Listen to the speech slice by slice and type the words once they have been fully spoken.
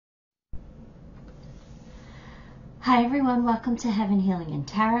Hi everyone, welcome to Heaven Healing and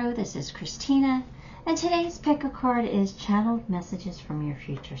Tarot. This is Christina, and today's pick a card is Channeled Messages from Your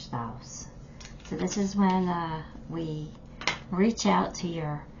Future Spouse. So this is when we reach out to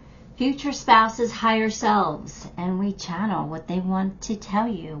your future spouse's higher selves and we channel what they want to tell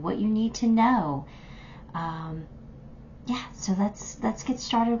you, what you need to know. So let's get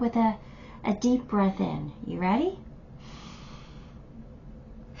started with a deep breath in. You ready?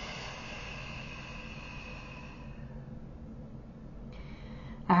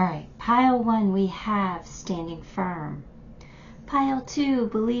 All right, pile 1, we have standing firm. Pile 2,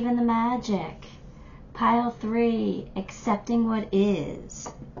 believe in the magic. Pile 3, accepting what is.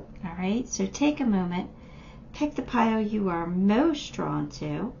 All right, so take a moment, pick the pile you are most drawn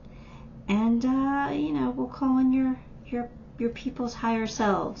to, and we'll call in your people's higher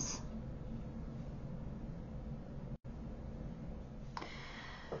selves.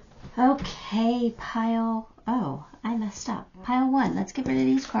 Okay, I messed up. Pile 1, let's get rid of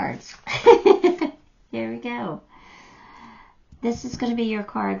these cards. Here we go. This is going to be your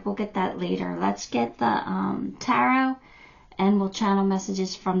card. We'll get that later. Let's get the tarot, and we'll channel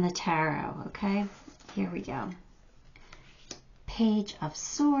messages from the tarot, okay? Here we go. Page of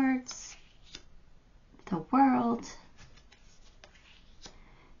Swords, the World,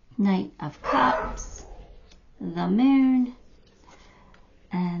 Knight of Cups, the Moon,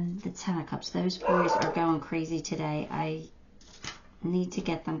 and the Ten of Cups. Those boys are going crazy today. I need to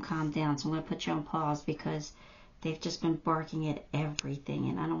get them calmed down, so I'm going to put you on pause because they've just been barking at everything,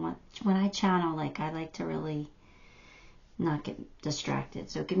 and I don't want, when I channel, I like to really not get distracted.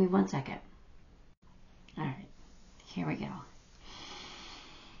 So give me 1 second. All right, here we go.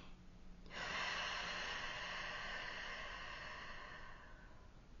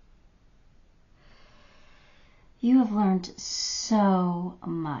 You have learned so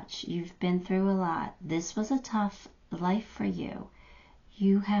much. You've been through a lot. This was a tough life for you.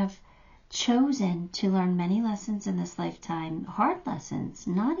 You have chosen to learn many lessons in this lifetime. Hard lessons,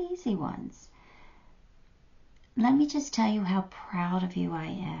 not easy ones. Let me just tell you how proud of you I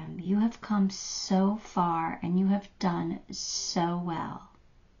am. You have come so far and you have done so well.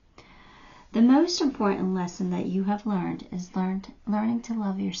 The most important lesson that you have learned is learning to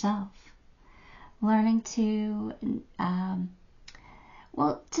love yourself. Learning to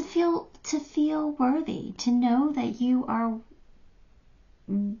feel worthy, to know that you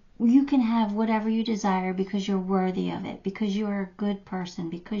can have whatever you desire because you're worthy of it, because you are a good person,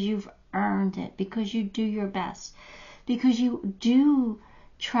 because you've earned it, because you do your best, because you do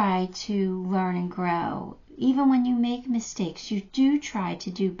try to learn and grow. Even when you make mistakes, you do try to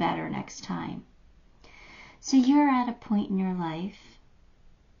do better next time. So you're at a point in your life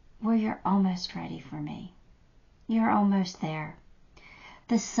where you're almost ready for me. You're almost there.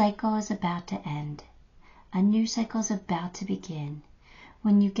 The cycle is about to end. A new cycle is about to begin.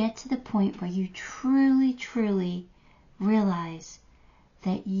 When you get to the point where you truly, truly realize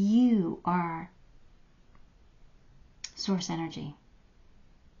that you are source energy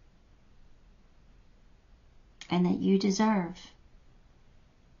and that you deserve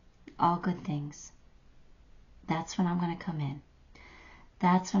all good things, that's when I'm going to come in.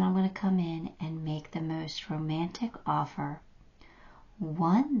 That's when I'm going to come in and make the most romantic offer.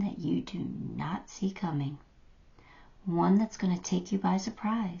 One that you do not see coming. One that's going to take you by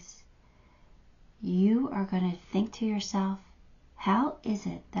surprise. You are going to think to yourself, how is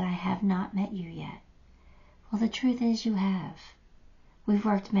it that I have not met you yet? Well, the truth is you have. We've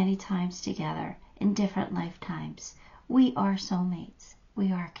worked many times together in different lifetimes. We are soulmates.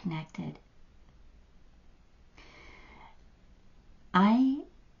 We are connected. I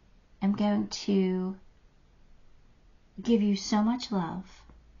am going to give you so much love,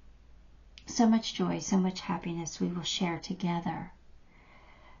 so much joy, so much happiness we will share together.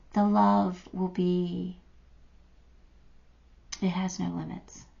 The love will be, it has no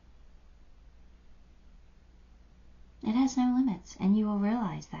limits. It has no limits, and you will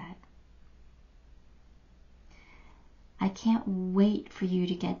realize that. I can't wait for you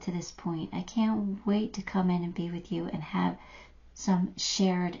to get to this point. I can't wait to come in and be with you and have some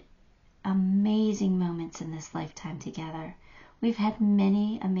shared amazing moments in this lifetime together. We've had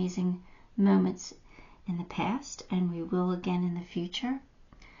many amazing moments in the past, and we will again in the future.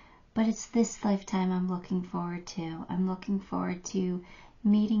 But it's this lifetime I'm looking forward to. I'm looking forward to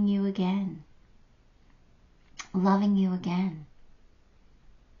meeting you again, loving you again.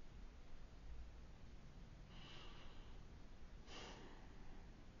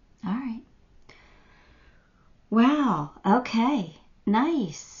 All right. Wow. Okay.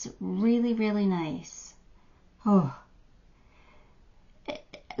 Nice. Really, really nice. Oh.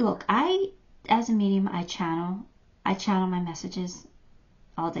 Look, as a medium, I channel I channel my messages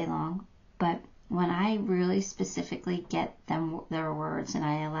all day long, but when I really specifically get their words and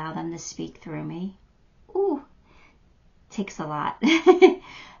I allow them to speak through me, ooh, it takes a lot.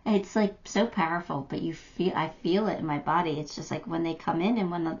 It's like so powerful, but I feel it in my body. It's just like when they come in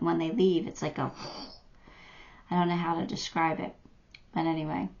and when they leave, it's like I don't know how to describe it. But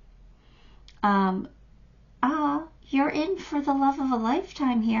anyway, you're in for the love of a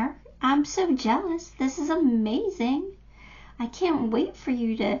lifetime here. I'm so jealous. This is amazing. I can't wait for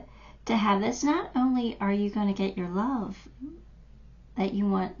you to have this. Not only are you going to get your love that you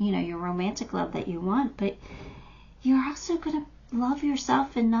want, your romantic love that you want, but you're also going to love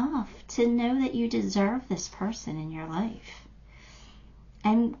yourself enough to know that you deserve this person in your life.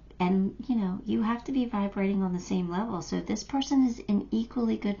 And you have to be vibrating on the same level. So this person is an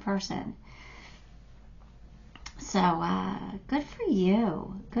equally good person. So good for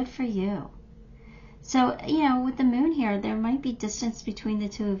you. Good for you. So, with the moon here, there might be distance between the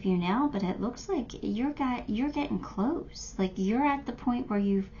two of you now, but it looks like you're getting close. Like you're at the point where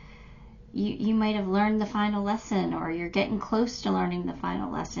you might have learned the final lesson, or you're getting close to learning the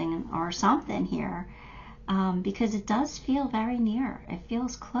final lesson or something here, because it does feel very near. It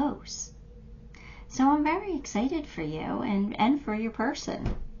feels close. So I'm very excited for you and for your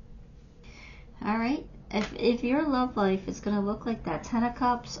person. All right. If your love life is going to look like that 10 of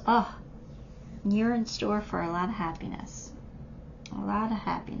Cups, you're in store for a lot of happiness. A lot of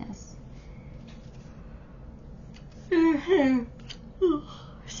happiness. Fair hair.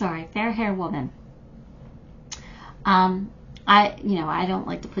 Sorry, fair hair woman. I don't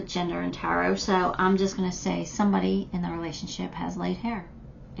like to put gender in tarot, so I'm just going to say somebody in the relationship has light hair.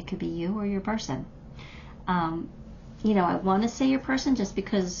 It could be you or your person. I want to say your person just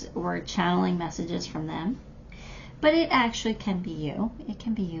because we're channeling messages from them. But it actually can be you. It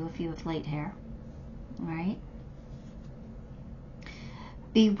can be you if you have light hair. Right?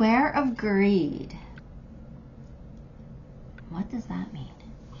 Beware of greed. What does that mean?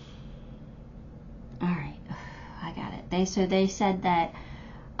 All right. I got it. They said that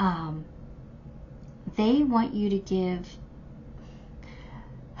they want you to give.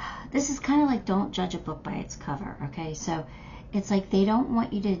 This is kind of like don't judge a book by its cover, okay? So it's like they don't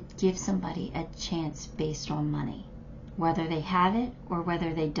want you to give somebody a chance based on money, whether they have it or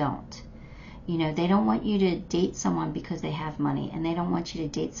whether they don't. They don't want you to date someone because they have money, and they don't want you to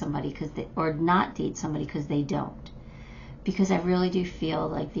date somebody or not date somebody because they don't. Because I really do feel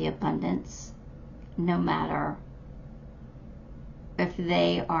like the abundance, no matter if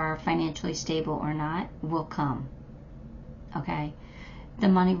they are financially stable or not, will come, okay? The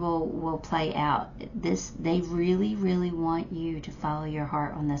money will play out. They really, really want you to follow your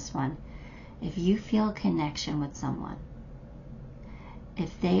heart on this one. If you feel a connection with someone,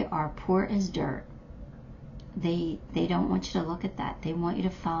 if they are poor as dirt, they don't want you to look at that. They want you to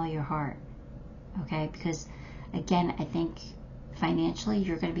follow your heart. Okay? Because again, I think financially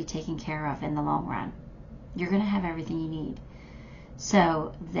you're going to be taken care of in the long run. You're going to have everything you need.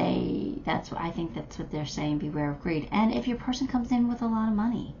 So I think that's what they're saying, beware of greed. And if your person comes in with a lot of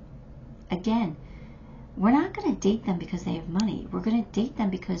money, again, we're not going to date them because they have money. We're going to date them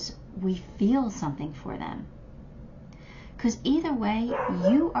because we feel something for them. Because either way,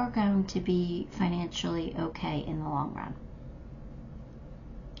 you are going to be financially okay in the long run.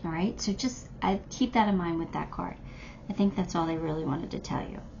 All right? So I keep that in mind with that card. I think that's all they really wanted to tell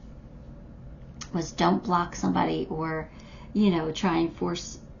you. Was don't block somebody or try and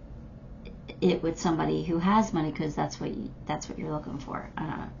force it with somebody who has money because that's what you're looking for.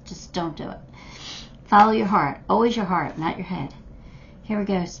 Just don't do it. Follow your heart. Always your heart, not your head. Here we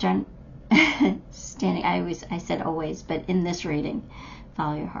go. Standing. I said always, but in this reading,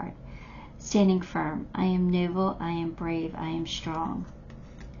 follow your heart. Standing firm. I am noble. I am brave. I am strong.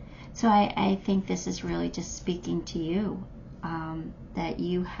 So I think this is really just speaking to you, that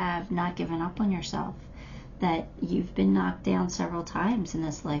you have not given up on yourself. That you've been knocked down several times in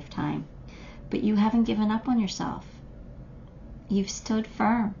this lifetime, but you haven't given up on yourself. You've stood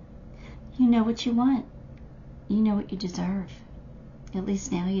firm. You know what you want. You know what you deserve. At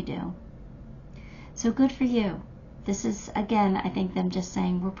least now you do. So good for you. This is, again, I think them just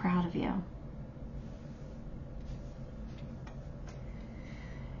saying we're proud of you.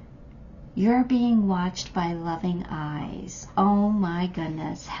 You're being watched by loving eyes. Oh my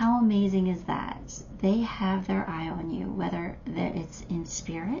goodness. How amazing is that? They have their eye on you, whether that it's in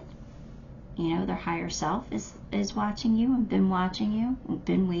spirit, their higher self is watching you and been watching you and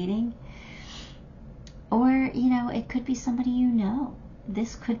been waiting. Or, it could be somebody you know.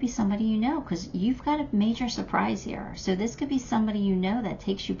 This could be somebody you know because you've got a major surprise here. So this could be somebody you know that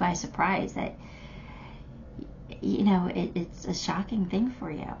takes you by surprise, that you know, it's a shocking thing for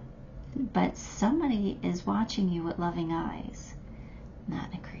you. But somebody is watching you with loving eyes. Not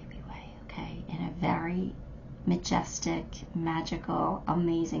in a creepy way, okay? In a very majestic, magical,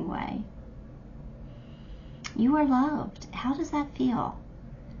 amazing way. You are loved. How does that feel?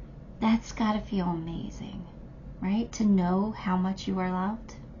 That's got to feel amazing, right? To know how much you are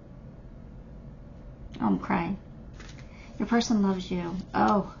loved. Oh, I'm crying. Your person loves you.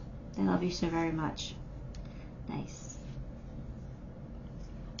 Oh, they love you so very much. Nice.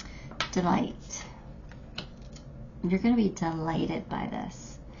 Delight. You're going to be delighted by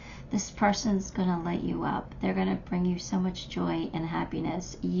this. This person's going to light you up. They're going to bring you so much joy and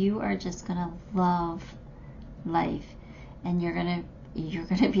happiness. You are just going to love life, and you're going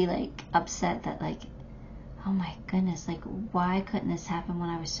to be like upset that, like, oh my goodness, like, why couldn't this happen when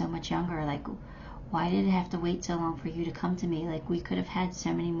I was so much younger? Like, why did it have to wait so long for you to come to me? Like, we could have had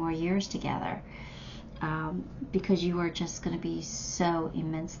so many more years together. Because you are just going to be so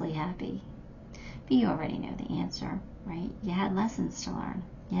immensely happy. But you already know the answer, right? You had lessons to learn.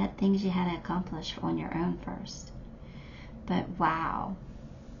 You had things you had to accomplish on your own first. But wow.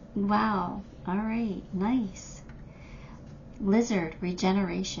 Wow. All right. Nice. Lizard,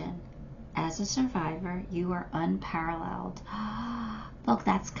 regeneration. As a survivor, you are unparalleled. Look,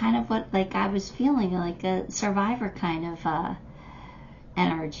 that's kind of what, like, I was feeling, like a survivor kind of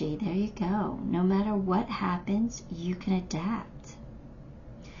energy. There you go. No matter what happens, you can adapt.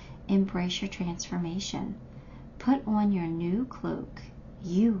 Embrace your transformation. Put on your new cloak.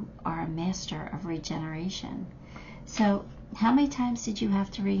 You are a master of regeneration. So, how many times did you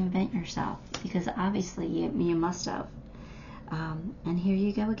have to reinvent yourself? Because obviously you must have. And here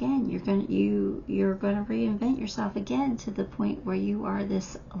you go again. You're going to reinvent yourself again to the point where you are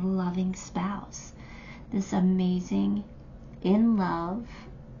this loving spouse, this amazing, in love,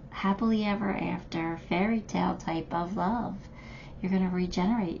 happily ever after, fairy tale type of love. You're going to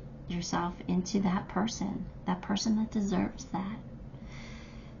regenerate yourself into that person that deserves that.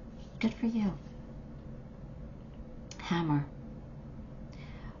 Good for you. Hammer.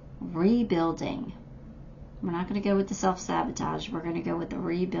 Rebuilding. We're not going to go with the self-sabotage. We're going to go with the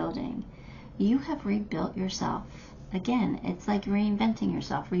rebuilding. You have rebuilt yourself. Again, it's like reinventing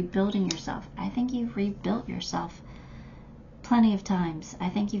yourself, rebuilding yourself. I think you've rebuilt yourself plenty of times. I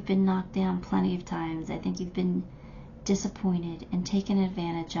think you've been knocked down plenty of times. I think you've been disappointed and taken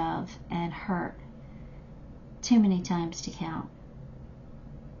advantage of and hurt too many times to count.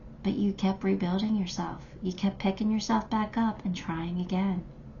 But you kept rebuilding yourself. You kept picking yourself back up and trying again.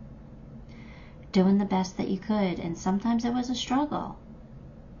 Doing the best that you could. And sometimes it was a struggle.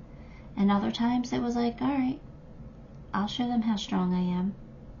 And other times it was like, all right, I'll show them how strong I am.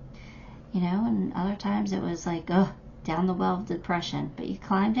 You know, and other times it was like, oh, down the well of depression. But you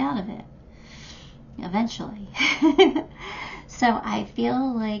climbed out of it. Eventually. So I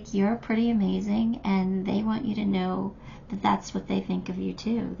feel like you're pretty amazing, and they want you to know that that's what they think of you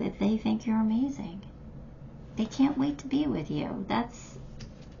too, that they think you're amazing. They can't wait to be with you.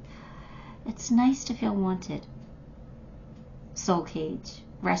 It's nice to feel wanted. Soul cage,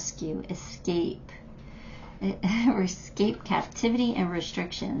 rescue, escape. Escape captivity and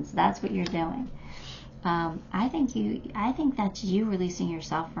restrictions. That's what you're doing. I think that's you releasing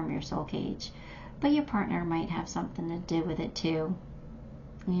yourself from your soul cage. But your partner might have something to do with it too.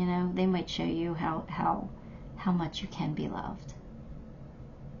 You know, they might show you how much you can be loved.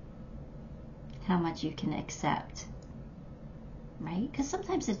 How much you can accept. Right? Because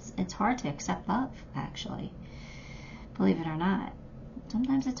sometimes it's hard to accept love, actually. Believe it or not.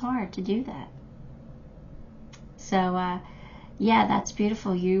 Sometimes it's hard to do that. So, yeah, that's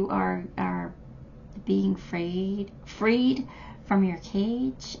beautiful. You are being freed from your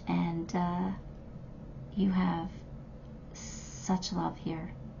cage, and you have such love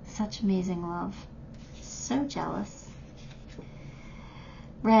here. Such amazing love. So jealous.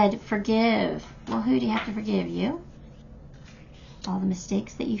 Red, forgive. Well, who do you have to forgive? You? All the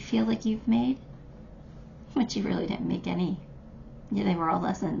mistakes that you feel like you've made? Which you really didn't make any. Yeah, they were all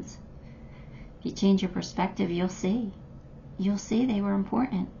lessons. If you change your perspective, you'll see. You'll see they were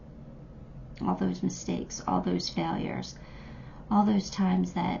important. All those mistakes, all those failures, all those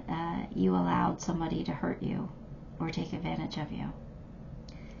times that you allowed somebody to hurt you or take advantage of you.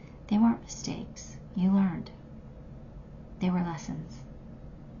 They weren't mistakes. You learned. They were lessons.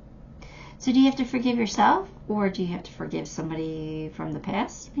 So do you have to forgive yourself, or do you have to forgive somebody from the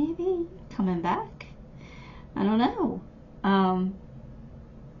past, maybe, coming back? I don't know. I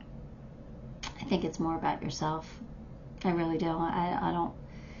think it's more about yourself. I really do. I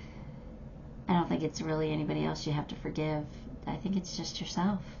don't think it's really anybody else you have to forgive. I think it's just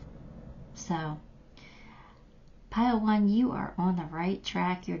yourself. So Pile 1, you are on the right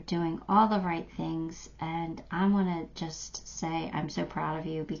track. You're doing all the right things. And I want to just say I'm so proud of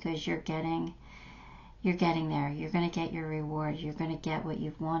you because you're getting there. You're going to get your reward. You're going to get what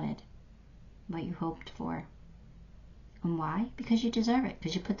you've wanted, what you hoped for. And why? Because you deserve it.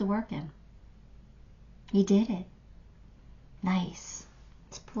 Because you put the work in. You did it. Nice.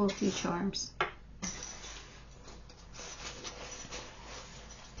 Let's pull a few charms.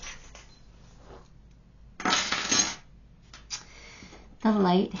 The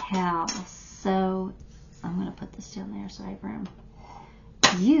Lighthouse. So I'm going to put this down there so I have room.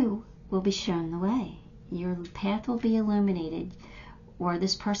 You will be shown the way. Your path will be illuminated, or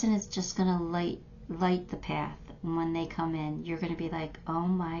this person is just going to light the path. When they come in, you're going to be like, oh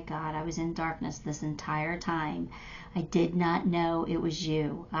my God, I was in darkness this entire time. I did not know it was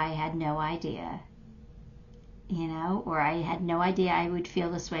you. I had no idea. You know, or I had no idea I would feel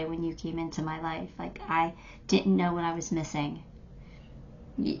this way when you came into my life. Like, I didn't know what I was missing.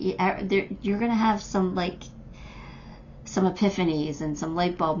 You're going to have some epiphanies and some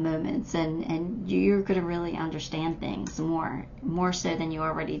light bulb moments, and you're going to really understand things more so than you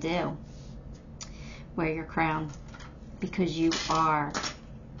already do. Wear your crown, because you are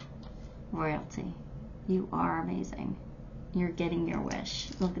royalty. You are amazing. You're getting your wish.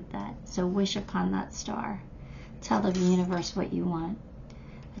 Look at that. So wish upon that star. Tell the universe what you want.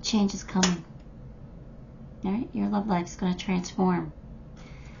 A change is coming. All right? Your love life is going to transform.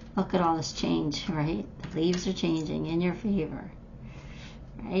 Look at all this change, right? The leaves are changing in your favor,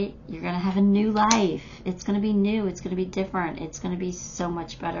 right? You're going to have a new life. It's going to be new. It's going to be different. It's going to be so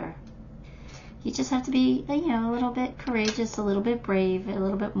much better. You just have to be, a little bit courageous, a little bit brave, a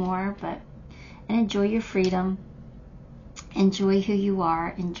little bit more, and enjoy your freedom. Enjoy who you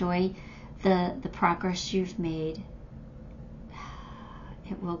are. Enjoy the progress you've made.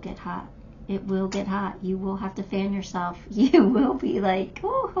 It will get hot. It will get hot. You will have to fan yourself. You will be like,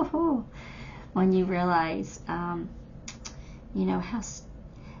 ooh, when you realize, how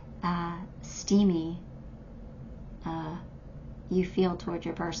steamy you feel toward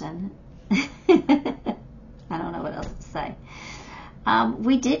your person. I don't know what else to say.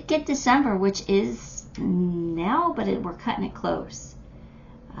 We did get December, which is now, but we're cutting it close.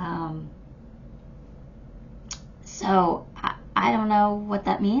 So I don't know what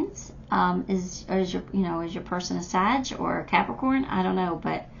that means. Is your person a Sag or a Capricorn? I don't know,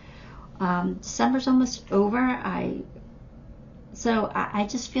 but December's almost over. I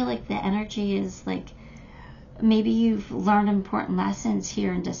just feel like the energy is like, maybe you've learned important lessons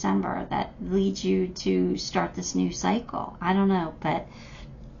here in December that leads you to start this new cycle. I don't know, but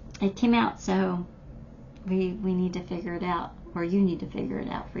it came out, so we need to figure it out, or you need to figure it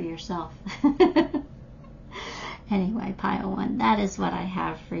out for yourself. Anyway, Pile 1, that is what I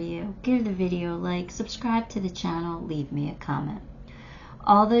have for you. Give the video a like, subscribe to the channel, leave me a comment.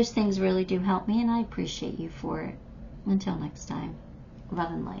 All those things really do help me, and I appreciate you for it. Until next time,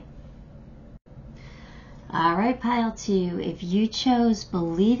 love and light. All right, Pile 2, if you chose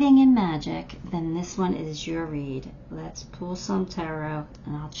believing in magic, then this one is your read. Let's pull some tarot,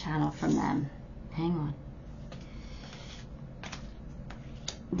 and I'll channel from them. Hang on.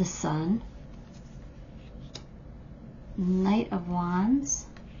 The Sun, Knight of Wands,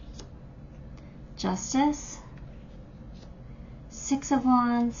 Justice, Six of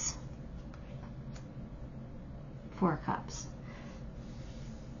Wands, Four of Cups.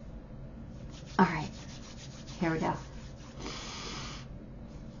 All right, here we go.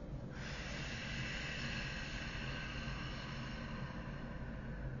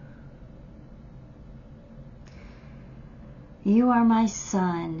 You are my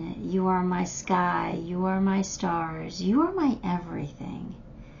sun, you are my sky, you are my stars, you are my everything.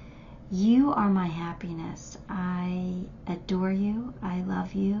 You are my happiness. I adore you, I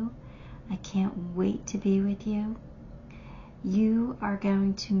love you, I can't wait to be with you. You are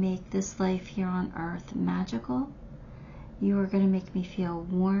going to make this life here on earth magical. You are going to make me feel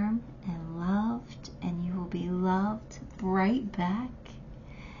warm and loved, and you will be loved right back.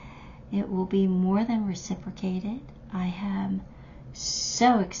 It will be more than reciprocated. I am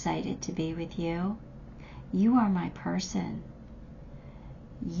so excited to be with you. You are my person.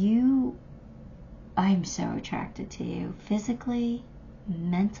 I'm so attracted to you physically,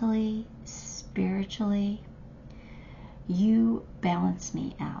 mentally, spiritually. You balance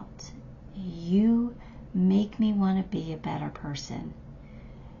me out. You make me want to be a better person.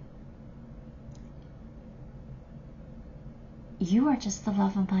 You are just the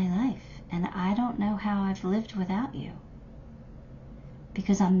love of my life. And I don't know how I've lived without you,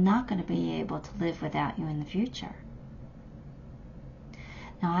 because I'm not going to be able to live without you in the future.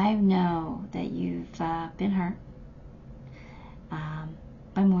 Now, I know that you've been hurt.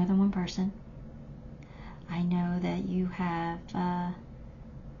 by more than one person. I know that you have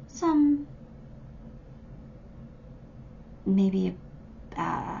some, maybe,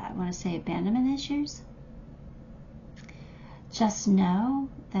 I want to say abandonment issues. Just know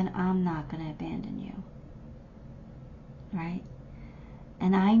that I'm not going to abandon you. Right?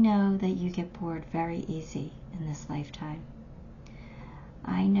 And I know that you get bored very easy in this lifetime.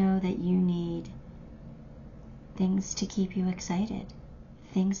 I know that you need things to keep you excited,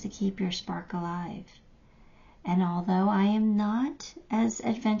 things to keep your spark alive. And although I am not as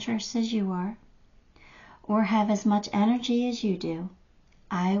adventurous as you are, or have as much energy as you do,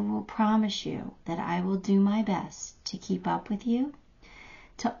 I will promise you that I will do my best to keep up with you,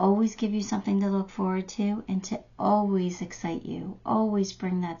 to always give you something to look forward to, and to always excite you, always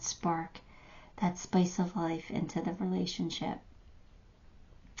bring that spark, that spice of life into the relationship.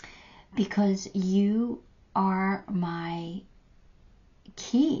 Because you are my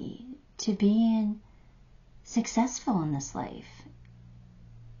key to being successful in this life.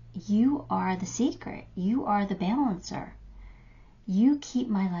 You are the secret. You are the balancer. You keep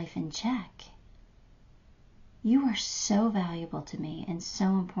my life in check. You are so valuable to me and so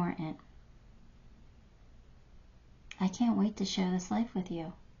important. I can't wait to share this life with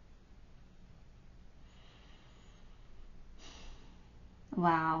you.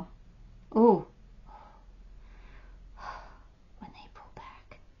 Wow. Ooh. When they pull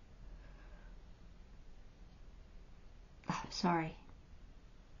back. Oh, I'm sorry.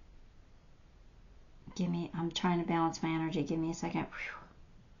 I'm trying to balance my energy. Give me a second.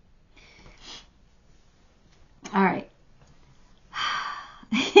 All right.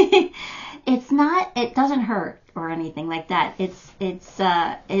 It doesn't hurt or anything like that. It's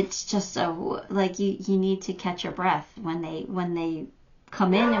just like you need to catch your breath when they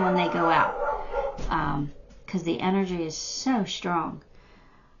come in and when they go out. Because the energy is so strong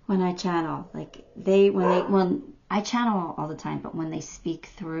when I channel. Like when I channel all the time, but when they speak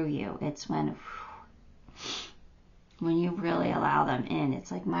through you, it's when you really allow them in.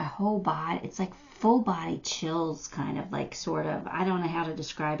 It's like my whole body, it's like full body chills, kind of, like, sort of. I don't know how to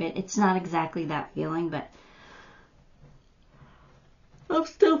describe it. It's not exactly that feeling, but I'm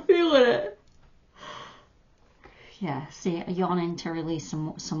still feeling it. Yeah, see, yawning to release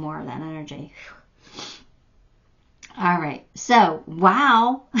some more of that energy. All right, so,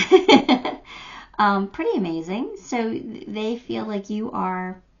 wow. Pretty amazing. So they feel like you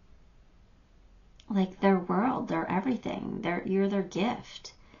are like their world, their everything. You're their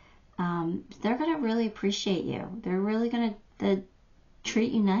gift. They're going to really appreciate you. They're really going to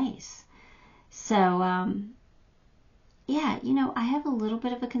treat you nice. So, yeah, I have a little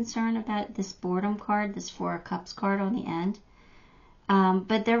bit of a concern about this boredom card, this Four of Cups card on the end.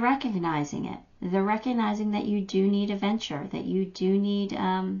 But they're recognizing it. They're recognizing that you do need a venture, that you do need,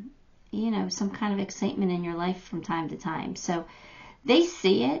 some kind of excitement in your life from time to time. So they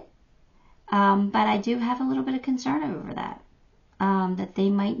see it. But I do have a little bit of concern over that. That they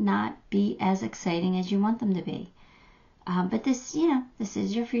might not be as exciting as you want them to be. But this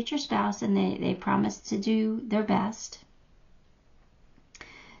is your future spouse, and they promise to do their best.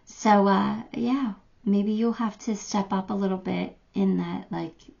 So, yeah, maybe you'll have to step up a little bit in that,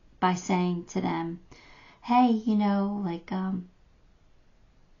 like, by saying to them, hey,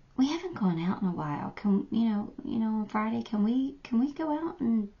 we haven't gone out in a while. Can, on Friday, can we go out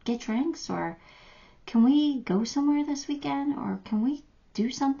and get drinks, or can we go somewhere this weekend, or can we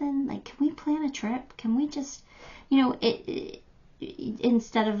do something? Like, can we plan a trip? Can we just,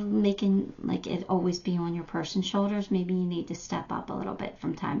 instead of making, like, it always be on your person's shoulders, maybe you need to step up a little bit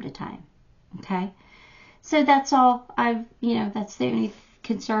from time to time. Okay? So that's all that's the only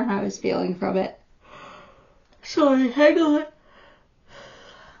concern I was feeling from it. Sorry, hang on.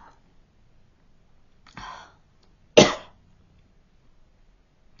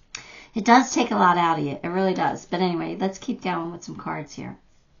 It does take a lot out of you. It really does. But anyway, let's keep going with some cards here.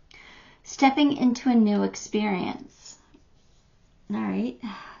 Stepping into a new experience. All right.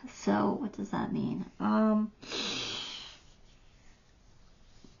 So what does that mean?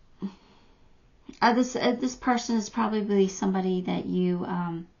 This person is probably somebody that you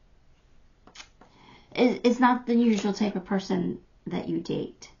is not the usual type of person that you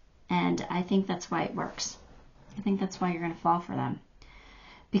date. And I think that's why it works. I think that's why you're going to fall for them.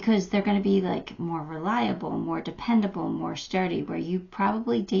 Because they're going to be, like, more reliable, more dependable, more sturdy, where you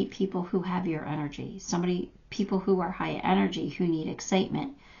probably date people who have your energy. People who are high energy, who need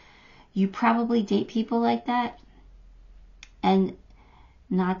excitement. You probably date people like that. And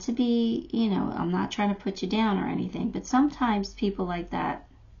not to be, I'm not trying to put you down or anything, but sometimes people like that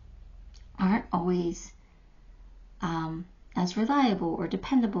aren't always as reliable or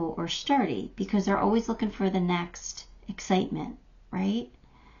dependable or sturdy, because they're always looking for the next excitement, right?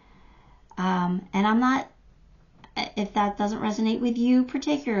 And I'm not, if that doesn't resonate with you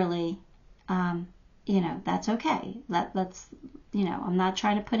particularly, that's okay. Let's, I'm not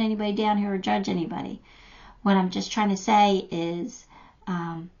trying to put anybody down here or judge anybody. What I'm just trying to say is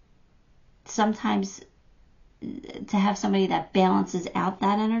sometimes to have somebody that balances out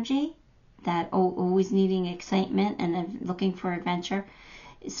that energy, that always needing excitement and looking for adventure,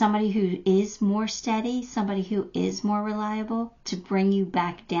 somebody who is more steady, somebody who is more reliable to bring you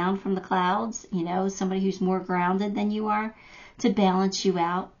back down from the clouds, somebody who's more grounded than you are to balance you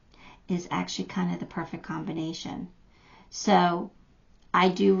out, is actually kind of the perfect combination. So I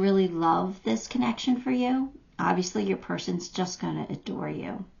do really love this connection for you. Obviously, your person's just going to adore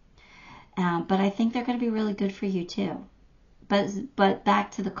you. But I think they're going to be really good for you too. But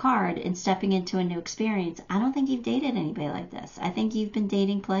back to the card and stepping into a new experience, I don't think you've dated anybody like this. I think you've been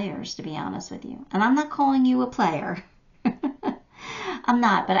dating players, to be honest with you. And I'm not calling you a player. I'm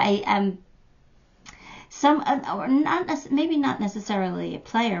not, but I am maybe not necessarily a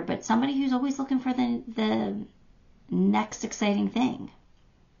player, but somebody who's always looking for the next exciting thing.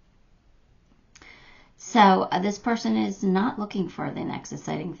 So this person is not looking for the next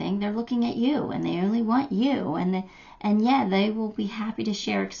exciting thing. They're looking at you, and they only want you. And yeah, they will be happy to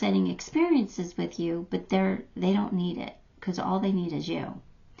share exciting experiences with you, but they don't need it, because all they need is you,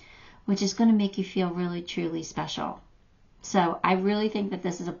 which is going to make you feel really, truly special. So I really think that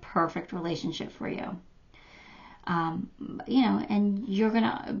this is a perfect relationship for you. And you're going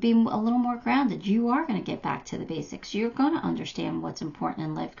to be a little more grounded. You are going to get back to the basics. You're going to understand what's important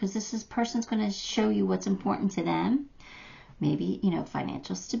in life, because this person's going to show you what's important to them. Maybe,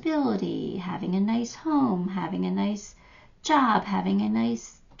 financial stability, having a nice home, having a nice job, having a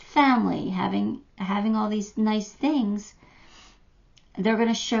nice family, having all these nice things. They're going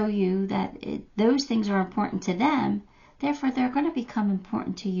to show you that those things are important to them. Therefore, they're going to become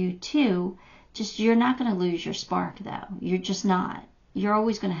important to you too. Just, you're not going to lose your spark, though. You're just not. You're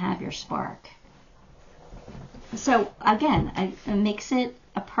always going to have your spark. So, again, it makes it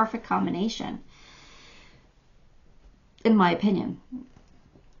a perfect combination, in my opinion.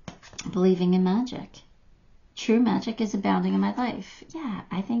 Believing in magic. True magic is abounding in my life. Yeah,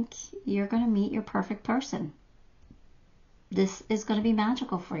 I think you're going to meet your perfect person. This is going to be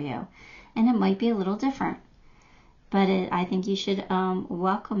magical for you. And it might be a little different. But I think you should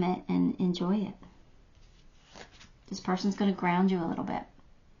welcome it and enjoy it. This person's going to ground you a little bit.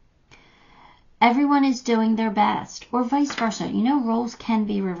 Everyone is doing their best, or vice versa. Roles can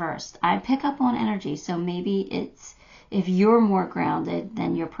be reversed. I pick up on energy, so maybe it's, if you're more grounded,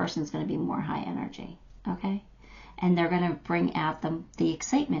 then your person's going to be more high energy, okay? And they're going to bring out the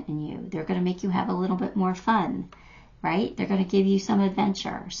excitement in you. They're going to make you have a little bit more fun, right? They're going to give you some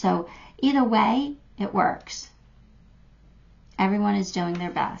adventure. So either way, it works. Everyone is doing their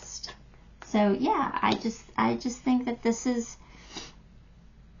best. So yeah, I just think that this is,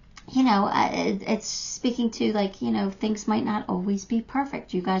 it's speaking to things might not always be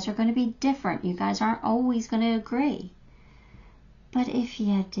perfect. You guys are going to be different. You guys aren't always going to agree. But if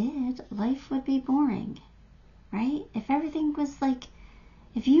you did, life would be boring, right? If everything was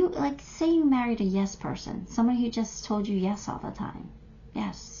if you, say you married a yes person, somebody who just told you yes all the time.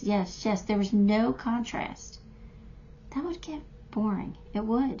 Yes, yes, yes. There was no contrast. That would get boring. It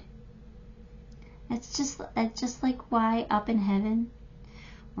would. It's just like why up in heaven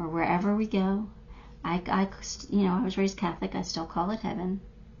or wherever we go, I was raised Catholic. I still call it heaven.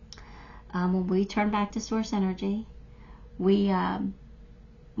 When we turn back to source energy, we,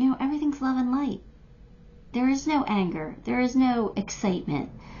 everything's love and light. There is no anger. There is no excitement.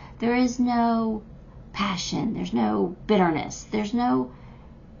 There is no passion. There's no bitterness. There's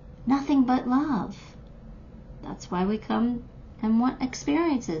nothing but love. That's why we come and want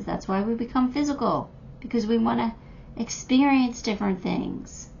experiences. That's why we become physical, because we want to experience different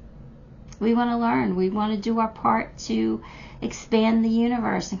things. We want to learn. We want to do our part to expand the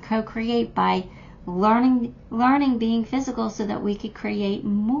universe and co-create by learning being physical, so that we could create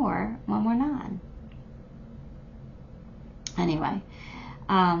more when we're not. Anyway,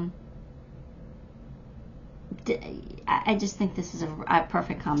 I just think this is a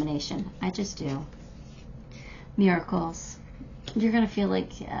perfect combination. I just do. Miracles. You're going to feel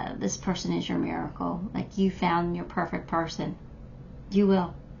like this person is your miracle. Like you found your perfect person. You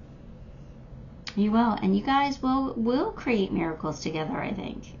will. You will. And you guys will create miracles together, I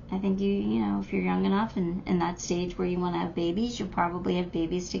think. I think if you're young enough and in that stage where you want to have babies, you'll probably have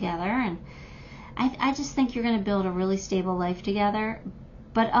babies together. And I just think you're going to build a really stable life together,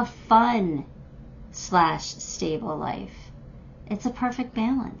 but a fun / stable life. It's a perfect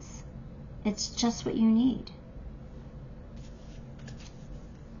balance. It's just what you need.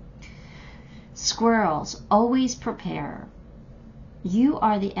 Squirrels, always prepare. You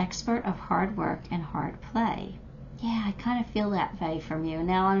are the expert of hard work and hard play. Yeah, I kind of feel that way from you.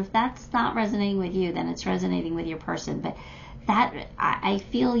 Now, if that's not resonating with you, then it's resonating with your person. But that, I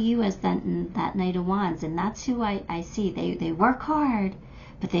feel you as that Knight of Wands, and that's who I see. They work hard,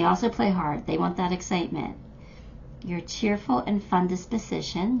 but they also play hard. They want that excitement. Your cheerful and fun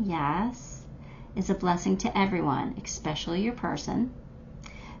disposition, yes, is a blessing to everyone, especially your person.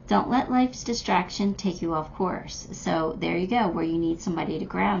 Don't let life's distraction take you off course. So there you go, where you need somebody to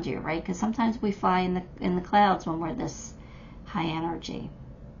ground you, right? Because sometimes we fly in the clouds when we're this high energy.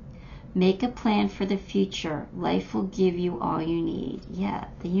 Make a plan for the future. Life will give you all you need. Yeah,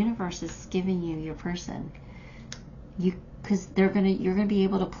 the universe is giving you your person. Because you're gonna be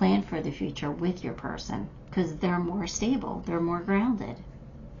able to plan for the future with your person, because they're more stable, they're more grounded.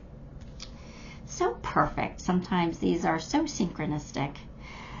 So perfect. Sometimes these are so synchronistic.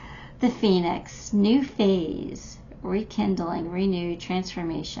 The Phoenix, new phase, rekindling, renewed,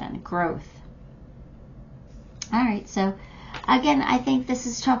 transformation, growth. All right, so again, I think this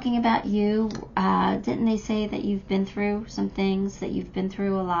is talking about you. Didn't they say that you've been through some things, that you've been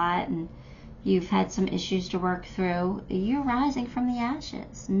through a lot, and you've had some issues to work through? You're rising from the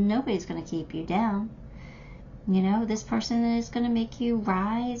ashes. Nobody's going to keep you down. You know, this person is going to make you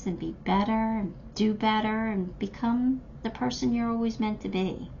rise and be better and do better and become the person you're always meant to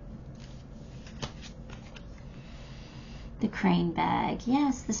be. The crane bag.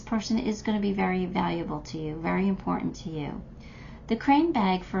 Yes, this person is going to be very valuable to you, very important to you. The crane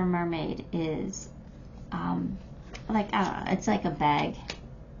bag for a mermaid is it's like a bag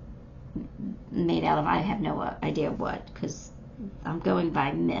made out of, I have no idea what, because I'm going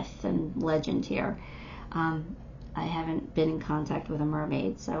by myth and legend here. I haven't been in contact with a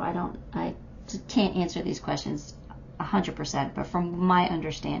mermaid, so I can't answer these questions 100%, but from my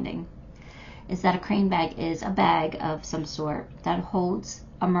understanding is that a crane bag is a bag of some sort that holds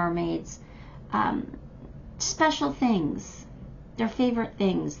a mermaid's special things, their favorite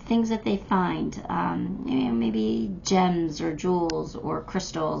things that they find, maybe gems or jewels or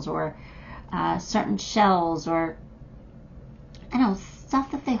crystals or certain shells, or I don't know,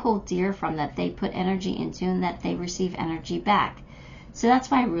 stuff that they hold dear from, that they put energy into and that they receive energy back. So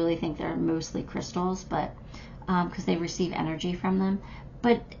that's why I really think they're mostly crystals, but because they receive energy from them.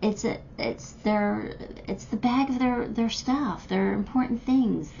 But it's the bag of their stuff, their important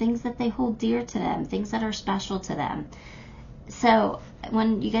things that they hold dear to them, things that are special to them. So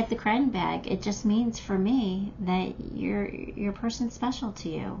when you get the crane bag, it just means for me that your person's special to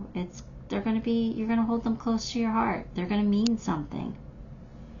you. You're gonna hold them close to your heart. They're gonna mean something.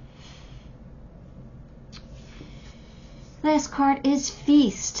 Last card is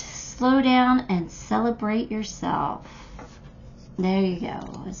Feast. Slow down and celebrate yourself. There you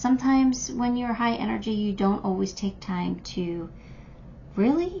go. Sometimes when you're high energy, you don't always take time to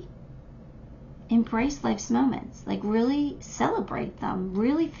really embrace life's moments. Like really celebrate them,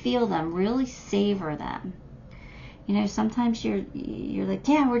 really feel them, really savor them. You know, sometimes you're like,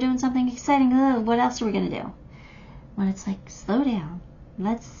 yeah, we're doing something exciting. What else are we going to do? When it's like, slow down.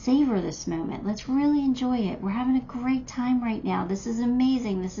 Let's savor this moment. Let's really enjoy it. We're having a great time right now. This is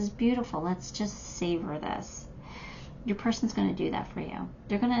amazing. This is beautiful. Let's just savor this. Your person's going to do that for you.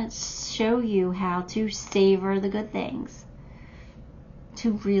 They're going to show you how to savor the good things,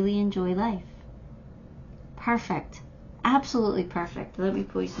 to really enjoy life. Perfect. Absolutely perfect. Let me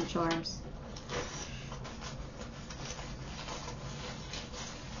pull you some charms.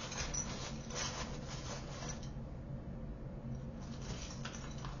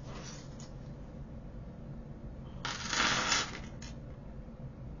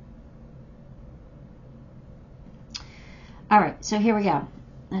 All right, so here we go.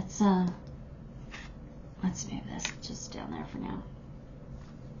 Let's move this just down there for now.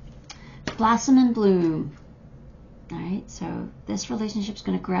 Blossom and bloom. All right, so this relationship's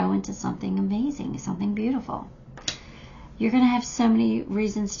going to grow into something amazing, something beautiful. You're going to have so many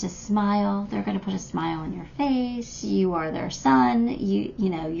reasons to smile. They're going to put a smile on your face. You are their sun.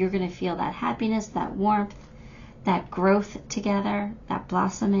 You're going to feel that happiness, that warmth, that growth together, that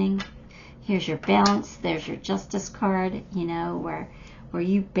blossoming. Here's your balance. There's your justice card, where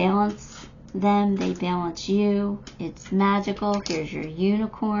you balance them, they balance you. It's magical. Here's your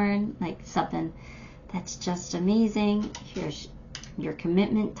unicorn, like something that's just amazing. Here's your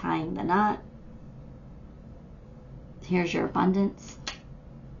commitment, tying the knot. Here's your abundance.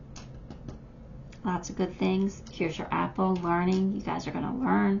 Lots of good things. Here's your apple, learning. You guys are going to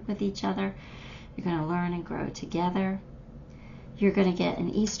learn with each other. You're going to learn and grow together. You're going to get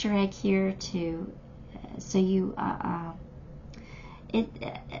an Easter egg here to, so you, an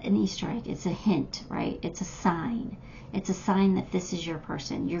Easter egg, it's a hint, right? It's a sign. It's a sign that this is your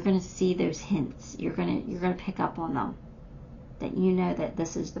person. You're going to see those hints. You're going to pick up on them, that you know that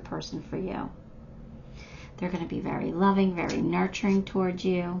this is the person for you. They're going to be very loving, very nurturing towards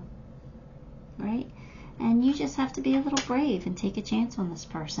you, right? And you just have to be a little brave and take a chance on this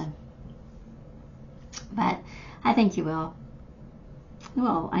person. But I think you will.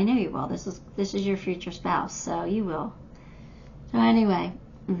 Well, I know you will. This is your future spouse, so you will. So anyway,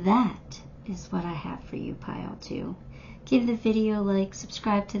 that is what I have for you, Pile 2. Give the video a like,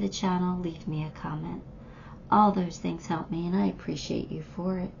 subscribe to the channel, leave me a comment. All those things help me, and I appreciate you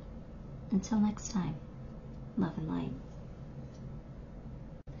for it. Until next time, love and light.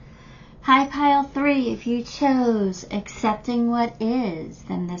 Hi, Pile 3. If you chose accepting what is,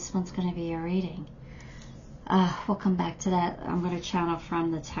 then this one's going to be your reading. We'll come back to that. I'm going to channel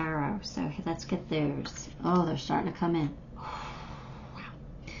from the tarot. So let's get those. Oh, they're starting to come in. Wow.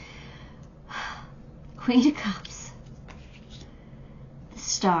 Queen of Cups. The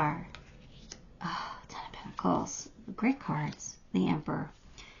Star. Oh, Ten of Pentacles. Great cards. The Emperor.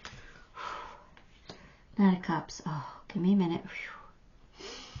 Knight of Cups. Oh, give me a minute.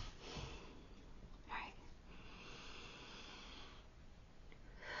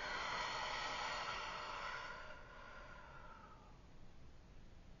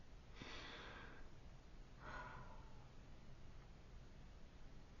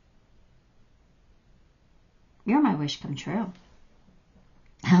 You're my wish come true.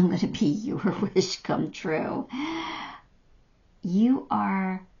 I'm going to be your wish come true. You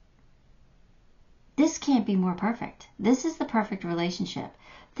are... This can't be more perfect. This is the perfect relationship.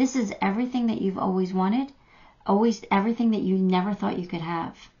 This is everything that you've always wanted. Always everything that you never thought you could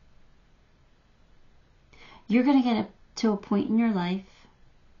have. You're going to get to a point in your life,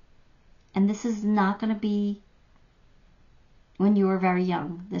 and this is not going to be when you were very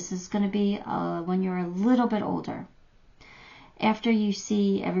young. This is going to be when you're a little bit older. After you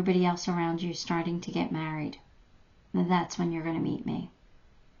see everybody else around you starting to get married. That's when you're going to meet me.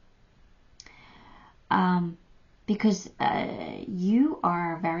 Because you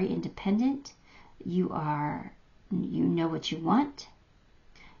are very independent. You know what you want.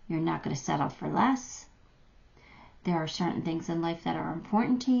 You're not going to settle for less. There are certain things in life that are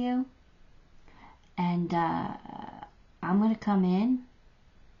important to you. And I'm going to come in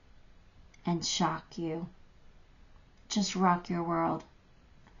and shock you. Just rock your world.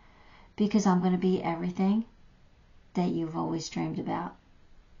 Because I'm going to be everything that you've always dreamed about.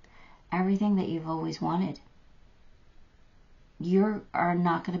 Everything that you've always wanted. You are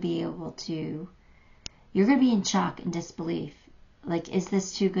not going to be able to... You're going to be in shock and disbelief. Like, is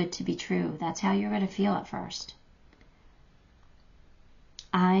this too good to be true? That's how you're going to feel at first.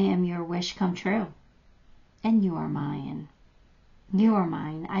 I am your wish come true. And you are mine. You are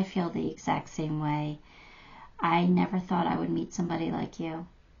mine. I feel the exact same way. I never thought I would meet somebody like you.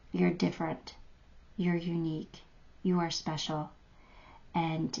 You're different. You're unique. You are special.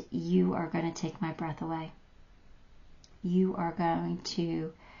 And you are going to take my breath away. You are going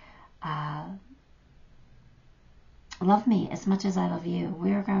to love me as much as I love you.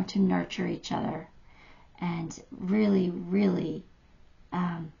 We are going to nurture each other and really, really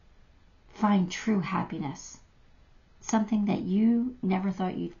find true happiness. Something that you never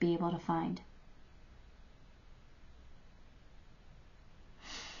thought you'd be able to find.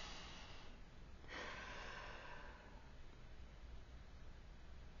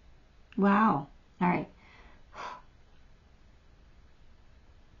 Wow. All right.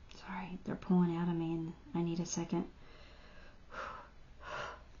 Sorry, they're pulling out of me and I need a second.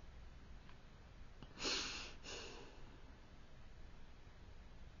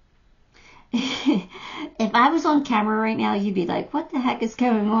 If I was on camera right now, you'd be like, what the heck is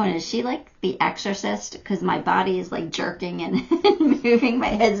going on? Is she like the Exorcist? Because my body is like jerking and moving, my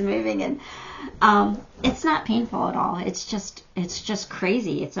head's moving, and it's not painful at all. It's just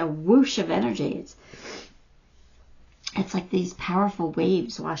crazy. It's a whoosh of energy. It's like these powerful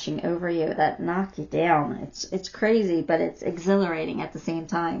waves washing over you that knock you down. It's crazy, but it's exhilarating at the same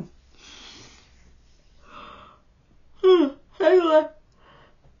time.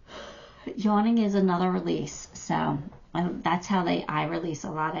 Yawning is another release, so that's how I release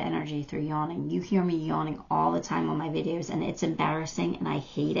a lot of energy through yawning. You hear me yawning all the time on my videos, and it's embarrassing, and I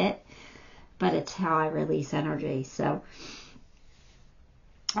hate it, but it's how I release energy. So,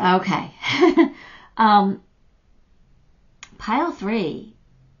 okay. Pile 3.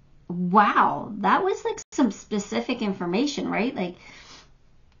 Wow, that was like some specific information, right? Like,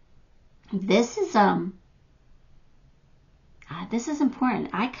 this is, I this is important.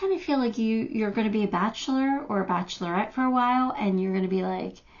 I kind of feel like you're going to be a bachelor or a bachelorette for a while, and you're going to be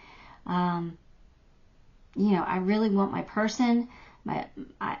like, you know, I really want my person. I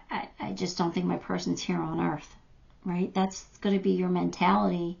just don't think my person's here on earth, right? That's going to be your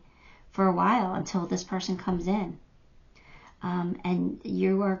mentality for a while until this person comes in. And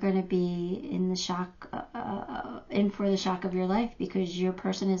you are going to be in the shock, in for the shock of your life, because your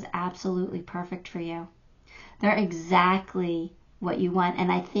person is absolutely perfect for you. They're exactly what you want.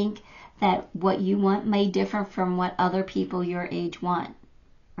 And I think that what you want may differ from what other people your age want,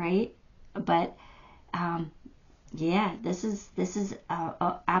 right? But yeah, this is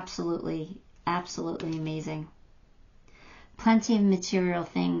absolutely amazing. Plenty of material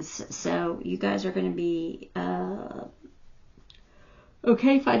things. So you guys are going to be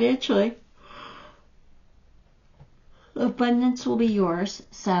okay financially. Abundance will be yours.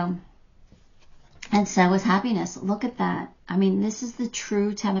 So, and so is happiness. Look at that. I mean, this is the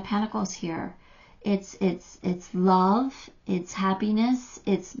true Ten of Pentacles here. It's love, it's happiness,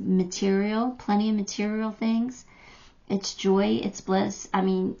 it's material, plenty of material things. It's joy, it's bliss. I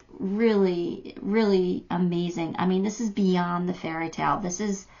mean, really, really amazing. I mean, this is beyond the fairy tale. This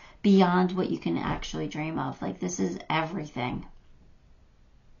is beyond what you can actually dream of. Like, this is everything.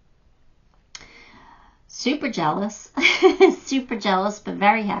 Super jealous. Super jealous, but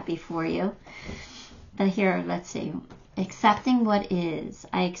very happy for you. But here, let's see. Accepting what is.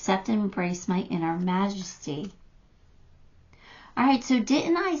 I accept and embrace my inner majesty. All right, so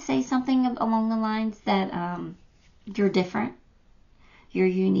didn't I say something along the lines that you're different? You're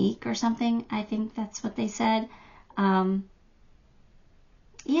unique or something? I think that's what they said. Yeah,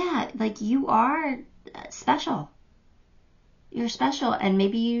 like you are special. You're special, and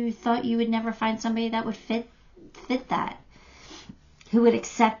maybe you thought you would never find somebody that would fit that. Who would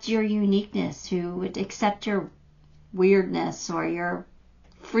accept your uniqueness, who would accept your weirdness or your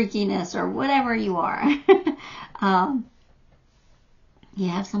freakiness or whatever you are. You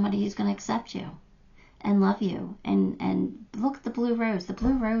have somebody who's going to accept you and love you. And look at the blue rose. The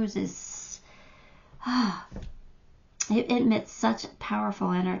blue rose is, it emits such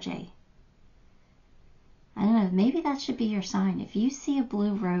powerful energy. I don't know, maybe that should be your sign. If you see a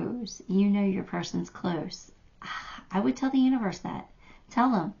blue rose, you know your person's close. I would tell the universe that.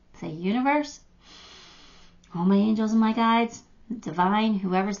 Tell them. Say, universe, all my angels and my guides, divine,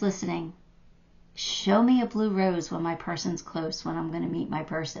 whoever's listening, show me a blue rose when my person's close, when I'm going to meet my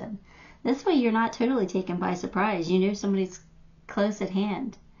person. This way you're not totally taken by surprise. You know somebody's close at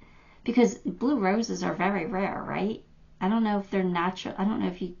hand. Because blue roses are very rare, right? I don't know if they're natural. I don't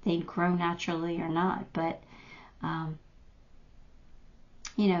know if they grow naturally or not. But,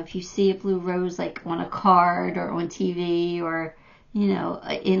 you know, if you see a blue rose like on a card or on TV or, you know,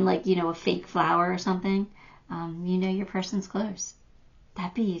 in like, you know, a fake flower or something, you know your person's close.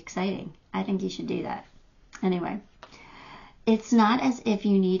 That'd be exciting. I think you should do that. Anyway, it's not as if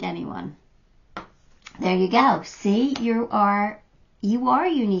you need anyone. There you go. See, you are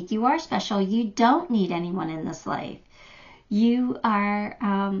unique. You are special. You don't need anyone in this life. You are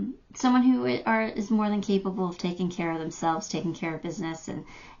someone who is more than capable of taking care of themselves, taking care of business,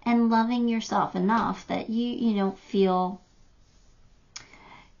 and loving yourself enough that you don't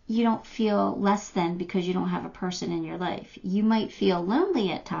feel less than because you don't have a person in your life. You might feel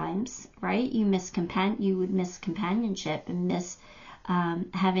lonely at times, right? You would miss companionship and miss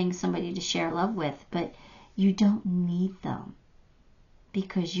having somebody to share love with, but you don't need them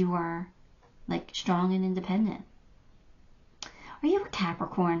because you are like strong and independent. Are you a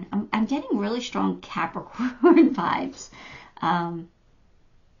Capricorn? I'm getting really strong Capricorn vibes. I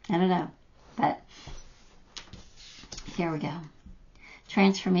don't know, but here we go.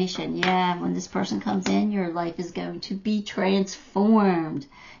 Transformation. Yeah, when this person comes in, your life is going to be transformed.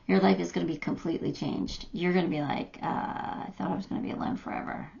 Your life is going to be completely changed. You're going to be like, I thought I was going to be alone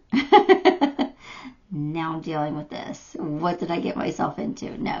forever. Now I'm dealing with this. What did I get myself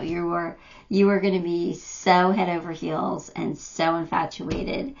into? No, you are going to be so head over heels and so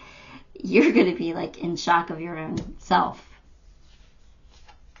infatuated. You're going to be like in shock of your own self.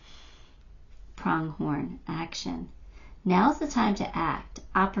 Pronghorn. Action. Now's the time to act.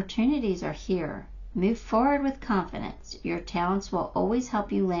 Opportunities are here. Move forward with confidence. Your talents will always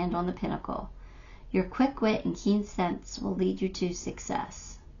help you land on the pinnacle. Your quick wit and keen sense will lead you to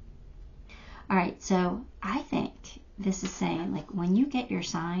success. All right, so I think this is saying, like, when you get your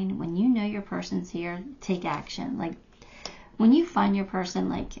sign, when you know your person's here, take action. Like, when you find your person,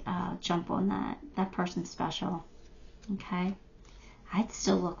 like, jump on that. That person's special, okay? I'd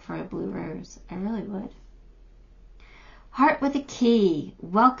still look for a blue rose. I really would. Heart with a key,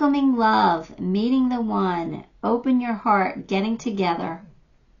 welcoming love, meeting the one, open your heart, getting together.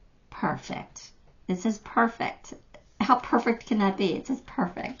 Perfect. It says perfect. How perfect can that be? It says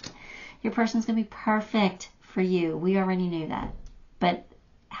perfect. Your person's going to be perfect for you. We already knew that. But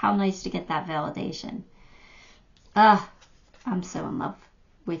how nice to get that validation. I'm so in love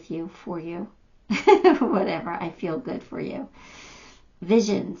with you, for you. Whatever. I feel good for you.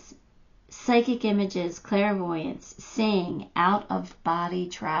 Visions, psychic images, clairvoyance, seeing, out of body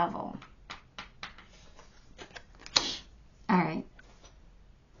travel. All right.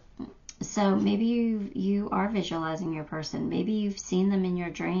 So maybe you are visualizing your person. Maybe you've seen them in your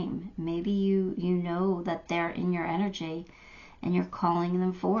dream. Maybe you know that they're in your energy and you're calling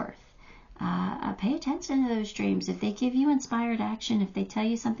them forth. Pay attention to those dreams. If they give you inspired action, if they tell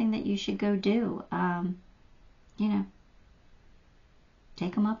you something that you should go do,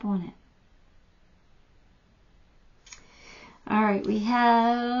 take them up on it. All right, we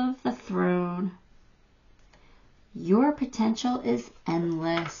have the Throne. Your potential is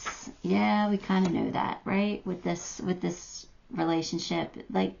endless. Yeah, we kind of know that, right? With this relationship,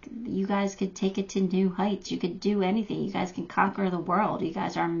 like, you guys could take it to new heights. You could do anything. You guys can conquer the world. You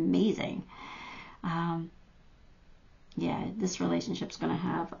guys are amazing. Yeah, this relationship's going to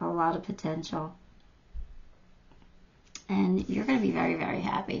have a lot of potential. And you're going to be very, very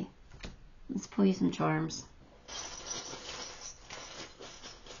happy. Let's pull you some charms.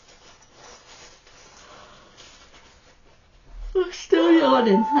 I'm still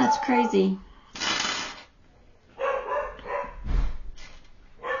yawning. That's crazy.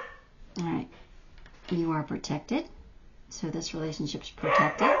 Alright. You are protected. So this relationship's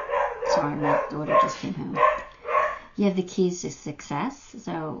protected. Sorry, my daughter just came home. You have the keys to success.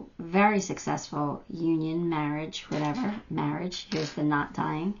 So very successful union, marriage, whatever. Marriage. Here's the not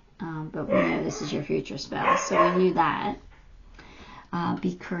dying. But we know this is your future spouse. So we knew that.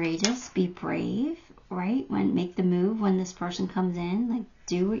 Be courageous. Be brave. Right? Make the move when this person comes in. Like,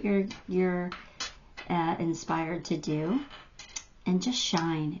 do what you're inspired to do. And just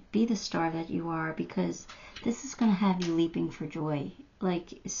shine. Be the star that you are, because this is going to have you leaping for joy. Like,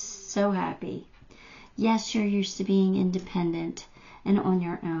 so happy. Yes, you're used to being independent and on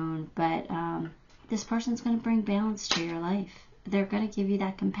your own, but this person's going to bring balance to your life. They're going to give you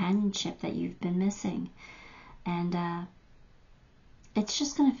that companionship that you've been missing. And it's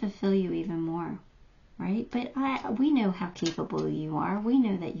just going to fulfill you even more. Right? But we know how capable you are. We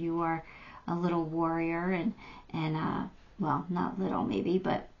know that you are a little warrior, and well, not little maybe,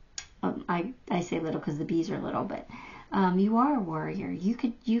 but I say little because the bees are little, but you are a warrior. You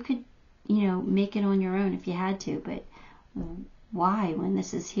could make it on your own if you had to, but why when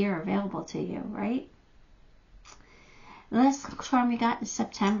this is here available to you, right? The last charm you got is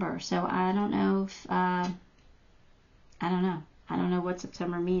September, so I don't know if I don't know what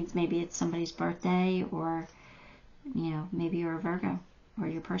September means. Maybe it's somebody's birthday, or, maybe you're a Virgo, or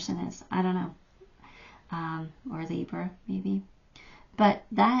your person is. I don't know. Or Libra, maybe. But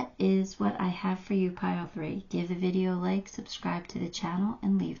that is what I have for you, Pile 3. Give the video a like, subscribe to the channel,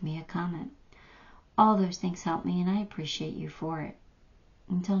 and leave me a comment. All those things help me, and I appreciate you for it.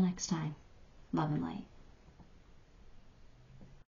 Until next time, love and light.